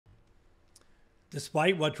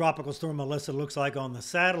Despite what Tropical Storm Melissa looks like on the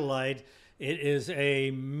satellite, it is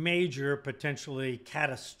a major, potentially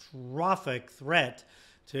catastrophic threat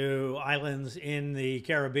to islands in the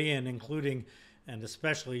Caribbean, including and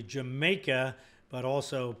especially Jamaica, but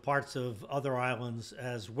also parts of other islands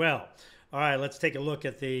as well. All right, let's take a look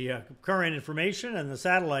at the current information and the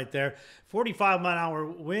satellite there. 45-mile-an-hour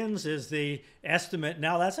winds is the estimate.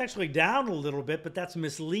 Now, that's actually down a little bit, but that's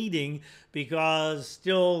misleading because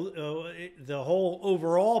still the whole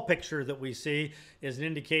overall picture that we see is an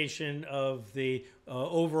indication of the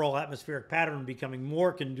overall atmospheric pattern becoming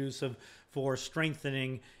more conducive for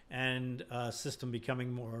strengthening and system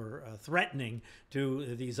becoming more threatening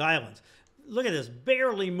to these islands. Look at this,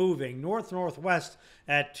 barely moving north-northwest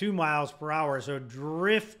at 2 miles per hour, so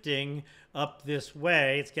drifting up this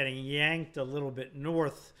way. It's getting yanked a little bit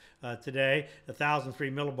north today. 1,003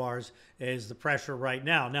 millibars is the pressure right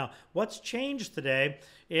now. Now, what's changed today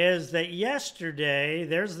is that yesterday,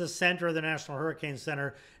 there's the center of the National Hurricane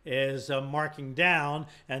Center is marking down,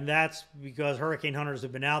 and that's because hurricane hunters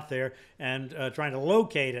have been out there and trying to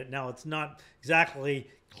locate it. Now, it's not exactly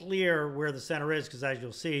clear where the center is because, as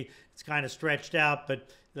you'll see, it's kind of stretched out, but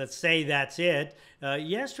let's say that's it.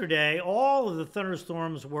 Yesterday, all of the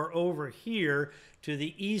thunderstorms were over here to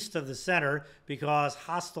the east of the center because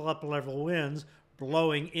hostile upper-level winds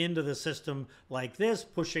blowing into the system like this,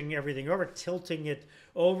 pushing everything over, tilting it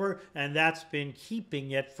over, and that's been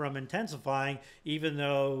keeping it from intensifying, even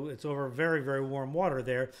though it's over very, very warm water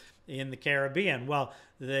there in the Caribbean. Well,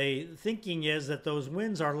 the thinking is that those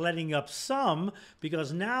winds are letting up some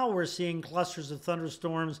because now we're seeing clusters of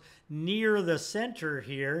thunderstorms near the center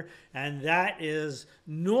here, and that is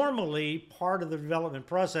normally part of the development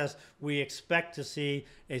process. We expect to see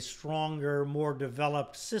a stronger, more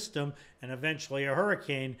developed system and eventually a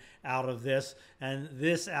hurricane out of this. And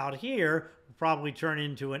this out here will probably turn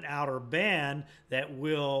into an outer band that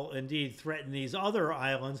will indeed threaten these other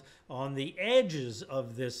islands on the edges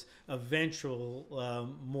of this eventual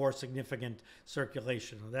more significant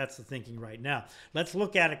circulation. That's the thinking right now. Let's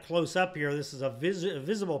look at it close up here. This is a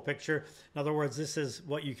visible picture. In other words, this is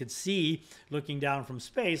what you could see looking down from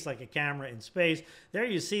space, like a camera in space. There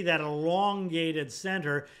you see that elongated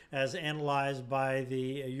center as analyzed by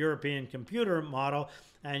the European computer model.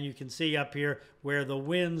 And you can see up here where the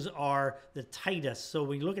winds are the tightest. So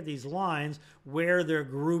we look at these lines where they're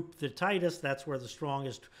grouped the tightest. That's where the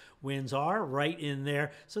strongest winds are, right in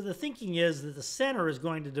there. So the thinking is that the center is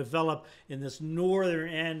going to develop in this northern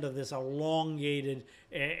end of this elongated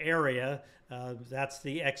area. That's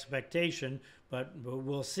the expectation, but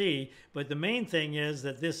we'll see. But the main thing is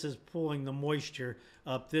that this is pulling the moisture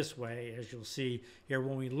up this way, as you'll see here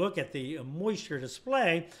when we look at the moisture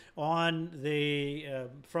display on the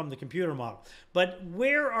from the computer model. But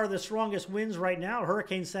where are the strongest winds right now?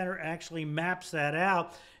 Hurricane Center actually maps that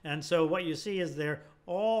out, and so what you see is they're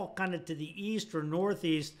all kind of to the east or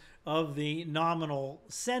northeast of the nominal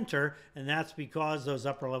center, and that's because those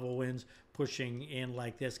upper level winds pushing in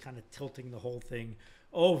like this, kind of tilting the whole thing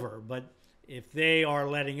over. But if they are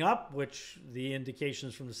letting up, which the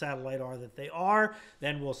indications from the satellite are that they are,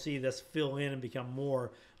 then we'll see this fill in and become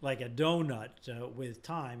more like a donut with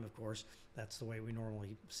time, of course. That's the way we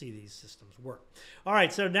normally see these systems work. All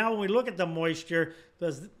right, so now when we look at the moisture,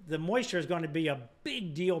 because the moisture is going to be a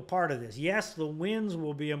big deal part of this. Yes, the winds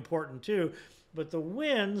will be important too, but the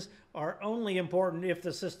winds are only important if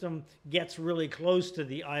the system gets really close to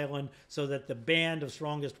the island so that the band of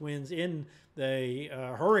strongest winds in the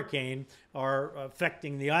hurricane are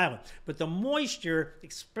affecting the island. But the moisture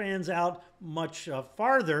expands out much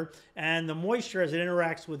farther, and the moisture as it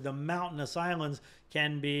interacts with the mountainous islands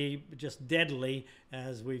can be just deadly,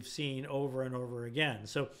 as we've seen over and over again.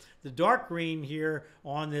 So the dark green here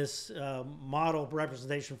on this model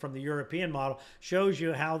representation from the European model shows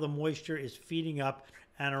you how the moisture is feeding up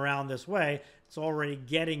and around this way. It's already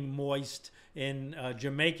getting moist in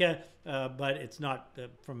Jamaica, but it's not,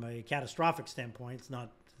 from a catastrophic standpoint, it's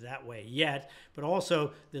not that way yet. But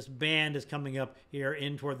also this band is coming up here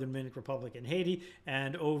in toward the Dominican Republic and Haiti,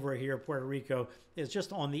 and over here Puerto Rico is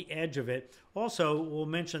just on the edge of it. Also, we'll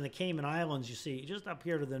mention the Cayman Islands, you see just up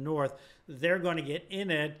here to the north. They're going to get in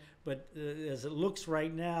it, but as it looks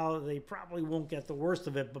right now, they probably won't get the worst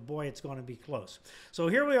of it, but boy, it's going to be close. So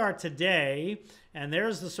here we are today, and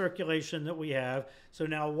there's the circulation that we have. So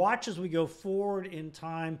now watch as we go forward in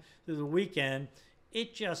time through the weekend.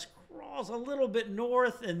 It just crawls a little bit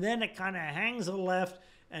north, and then it kind of hangs to the left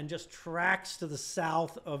and just tracks to the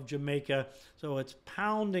south of Jamaica. So it's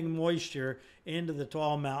pounding moisture into the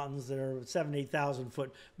tall mountains. There are 70,000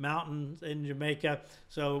 foot mountains in Jamaica.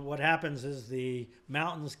 So what happens is the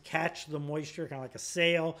mountains catch the moisture kind of like a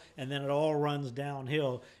sail, and then it all runs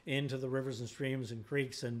downhill into the rivers and streams and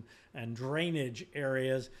creeks and drainage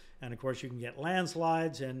areas. And of course you can get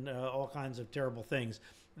landslides and all kinds of terrible things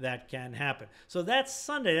that can happen. So that's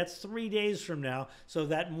Sunday. That's 3 days from now. So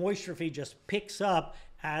that moisture feed just picks up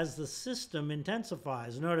as the system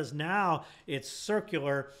intensifies. Notice now it's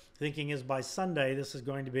circular. Thinking is by Sunday this is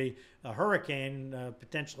going to be a hurricane,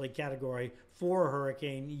 potentially Category 4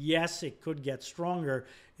 hurricane. Yes, it could get stronger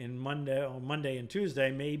on Monday and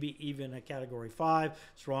Tuesday, maybe even a Category 5,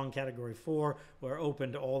 strong Category 4. We're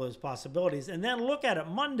open to all those possibilities. And then look at it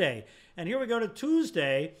Monday. And here we go to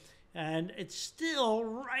Tuesday. And it's still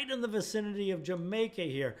right in the vicinity of Jamaica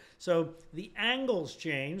here. So the angles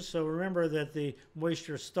change. So remember that the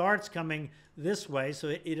moisture starts coming this way. So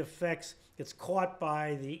it gets caught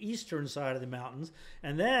by the eastern side of the mountains.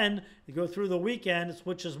 And then you go through the weekend, it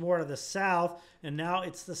switches more to the south. And now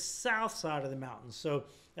it's the south side of the mountains. So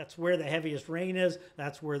that's where the heaviest rain is.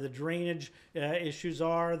 That's where the drainage issues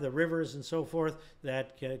are, the rivers and so forth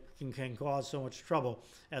that can cause so much trouble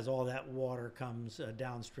as all that water comes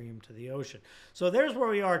downstream to the ocean. So there's where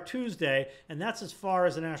we are Tuesday, and that's as far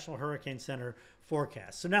as the National Hurricane Center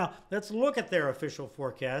forecast. So now let's look at their official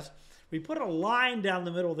forecast. We put a line down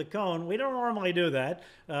the middle of the cone. We don't normally do that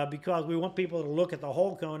because we want people to look at the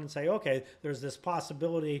whole cone and say, okay, there's this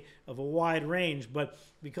possibility of a wide range. But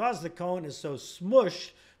because the cone is so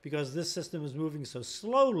smushed, because this system is moving so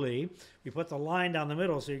slowly, we put the line down the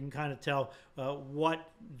middle so you can kind of tell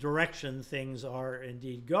what direction things are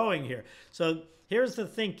indeed going here. So here's the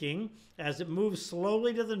thinking. As it moves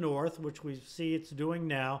slowly to the north, which we see it's doing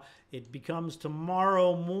now, it becomes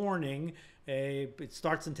tomorrow morning, it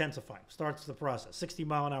starts intensifying, starts the process.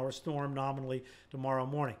 60-mile-an-hour storm nominally tomorrow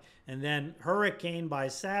morning. And then hurricane by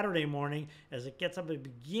Saturday morning. As it gets up, it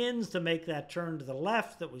begins to make that turn to the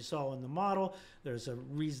left that we saw in the model. There's a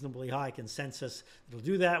reasonably high consensus it'll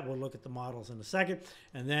do that. We'll look at the models in a second.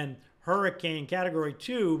 And then hurricane Category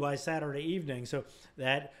 2 by Saturday evening. So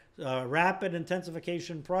that rapid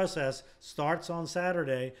intensification process starts on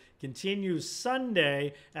Saturday, continues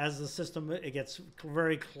Sunday as the system it gets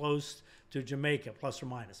very close to Jamaica, plus or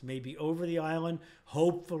minus, maybe over the island,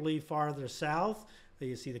 hopefully farther south.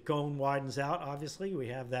 You see the cone widens out, obviously. We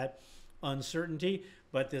have that uncertainty,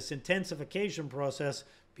 but this intensification process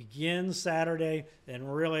begins Saturday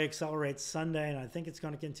and really accelerates Sunday, and I think it's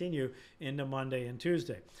going to continue into Monday and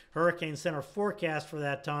Tuesday. Hurricane Center forecast for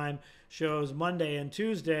that time shows Monday and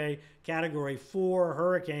Tuesday, Category 4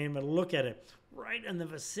 hurricane, but look at it, right in the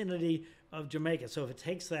vicinity of Jamaica. So if it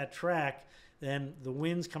takes that track, then the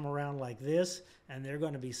winds come around like this, and they're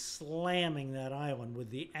going to be slamming that island with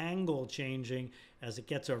the angle changing as it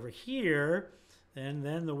gets over here, and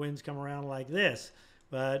then the winds come around like this.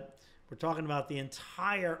 But we're talking about the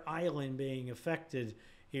entire island being affected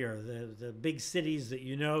here. The big cities that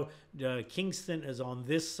you know, Kingston is on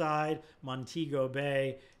this side, Montego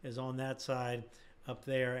Bay is on that side up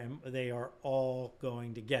there, and they are all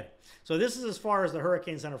going to get it. So this is as far as the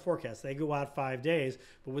Hurricane Center forecast. They go out 5 days,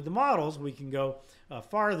 but with the models, we can go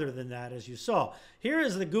farther than that, as you saw. Here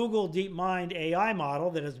is the Google DeepMind AI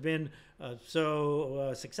model that has been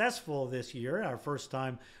so successful this year, our first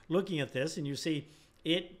time looking at this, and you see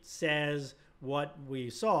it says what we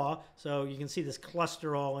saw. So you can see this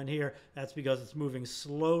cluster all in here. That's because it's moving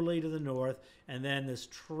slowly to the north, and then this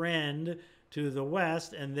trend to the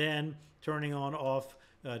west, and then turning on off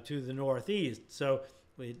to the northeast. So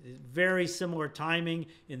very similar timing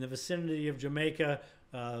in the vicinity of Jamaica,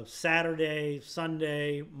 Saturday,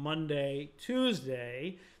 Sunday, Monday,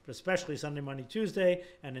 Tuesday, but especially Sunday, Monday, Tuesday,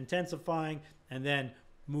 and intensifying, and then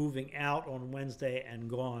moving out on Wednesday and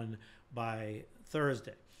gone by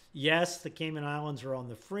Thursday. Yes, the Cayman Islands are on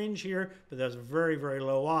the fringe here, but those are very, very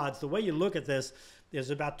low odds. The way you look at this, there's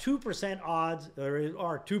about 2% odds, or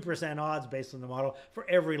are 2% odds based on the model for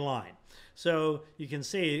every line. So you can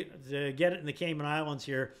see to get it in the Cayman Islands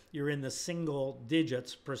here, you're in the single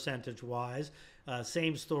digits percentage-wise.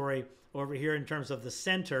 Same story over here in terms of the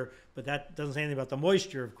center, but that doesn't say anything about the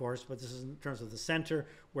moisture, of course, but this is in terms of the center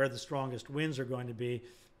where the strongest winds are going to be.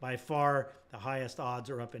 By far, the highest odds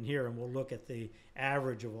are up in here, and we'll look at the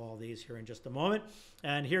average of all these here in just a moment.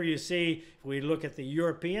 And here you see, if we look at the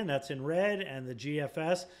European, that's in red, and the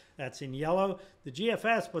GFS, that's in yellow. The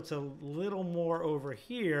GFS puts a little more over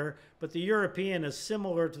here, but the European is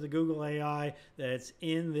similar to the Google AI, that it's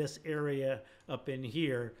in this area up in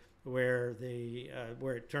here where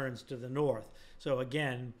it turns to the north. So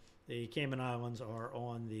again, The Cayman Islands are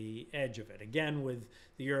on the edge of it. Again, with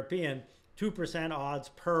the European, 2% odds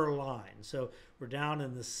per line. So we're down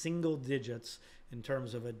in the single digits in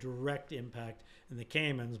terms of a direct impact in the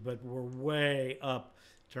Caymans, but we're way up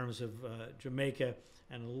in terms of Jamaica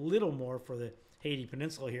and a little more for the Haiti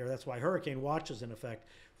Peninsula here. That's why hurricane watch is in effect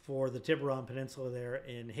for the Tiburon Peninsula there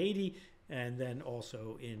in Haiti and then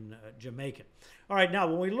also in Jamaica. All right, now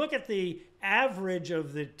when we look at the average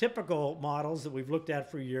of the typical models that we've looked at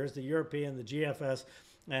for years, the European, the GFS,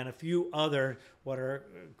 and a few other what are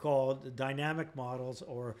called dynamic models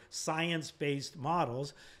or science-based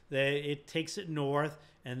models, it takes it north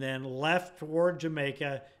and then left toward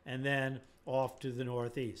Jamaica and then off to the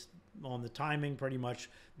northeast on the timing pretty much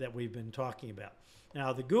that we've been talking about.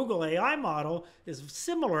 Now, the Google AI model is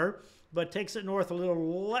similar, but takes it north a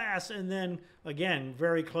little less and then, again,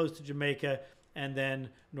 very close to Jamaica and then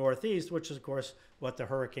northeast, which is, of course, what the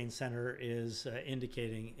Hurricane Center is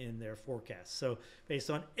indicating in their forecast. So based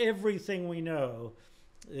on everything we know,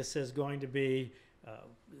 this is going to be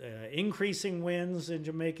increasing winds in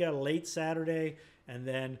Jamaica late Saturday and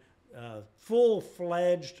then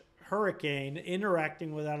full-fledged hurricane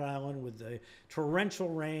interacting with that island with the torrential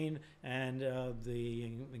rain and the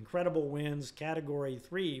incredible winds, category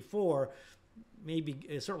 3, 4, maybe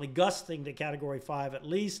certainly gusting to category 5 at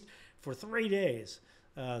least for 3 days,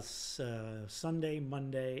 Sunday,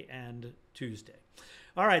 Monday, and Tuesday.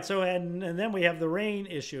 All right, so and then we have the rain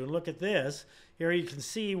issue. Look at this. Here you can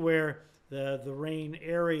see where the rain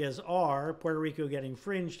areas are. Puerto Rico getting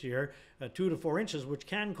fringed here, 2 to 4 inches, which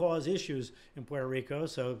can cause issues in Puerto Rico.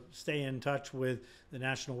 So stay in touch with the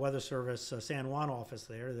National Weather Service San Juan office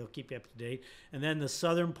there. They'll keep you up to date. And then the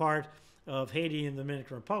southern part of Haiti and the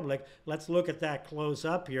Dominican Republic. Let's look at that close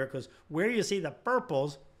up here, because where you see the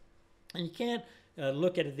purples, and you can't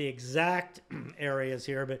look at the exact areas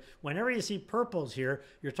here, but whenever you see purples here,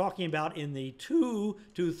 you're talking about in the 2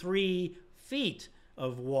 to 3 feet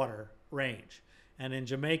of water range. And in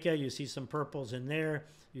Jamaica, you see some purples in there.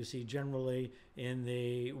 You see generally in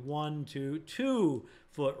the 1 to 2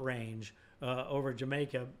 foot range over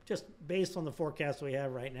Jamaica, just based on the forecast we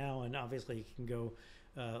have right now. And obviously it can go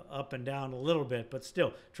up and down a little bit, but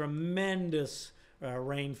still tremendous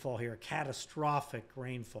rainfall here, catastrophic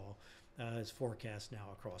rainfall is forecast now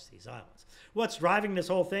across these islands. What's driving this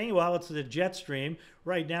whole thing? Well, it's the jet stream.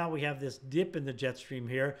 Right now we have this dip in the jet stream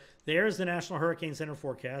here. There's the National Hurricane Center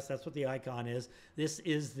forecast. That's what the icon is. This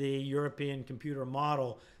is the European computer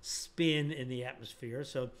model spin in the atmosphere.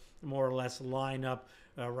 So more or less line up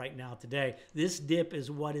right now today. This dip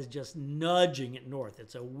is what is just nudging it north.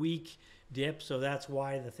 It's a weak dip, so that's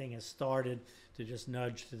why the thing has started to just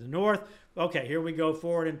nudge to the north. Okay, here we go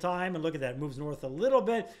forward in time, and look at that. It moves north a little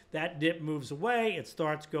bit. That dip moves away. It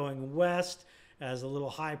starts going west as a little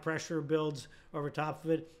high pressure builds over top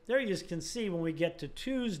of it. There you can see when we get to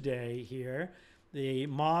Tuesday here, the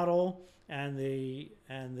model and the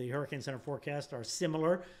Hurricane Center forecast are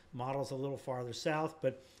similar. Model's a little farther south,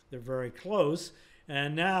 but they're very close.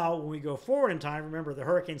 And now when we go forward in time, remember the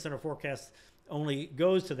Hurricane Center forecast only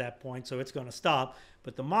goes to that point, so it's going to stop.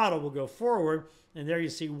 But the model will go forward, and there you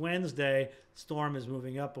see Wednesday, storm is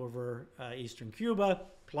moving up over eastern Cuba,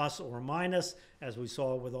 plus or minus, as we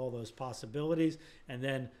saw with all those possibilities, and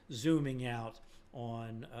then zooming out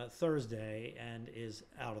on Thursday and is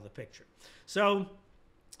out of the picture. So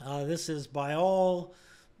this is by all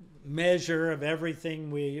measure of everything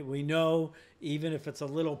we know, even if it's a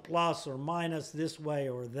little plus or minus this way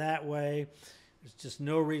or that way. There's just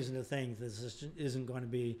no reason to think this isn't going to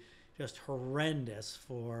be just horrendous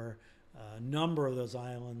for a number of those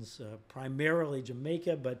islands, primarily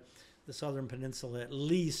Jamaica, but the southern peninsula at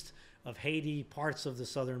least of Haiti, parts of the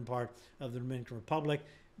southern part of the Dominican Republic,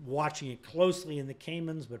 watching it closely in the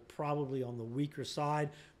Caymans, but probably on the weaker side,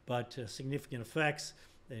 but significant effects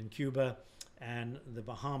in Cuba and the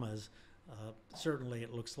Bahamas. Certainly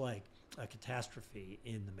it looks like a catastrophe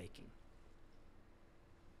in the making.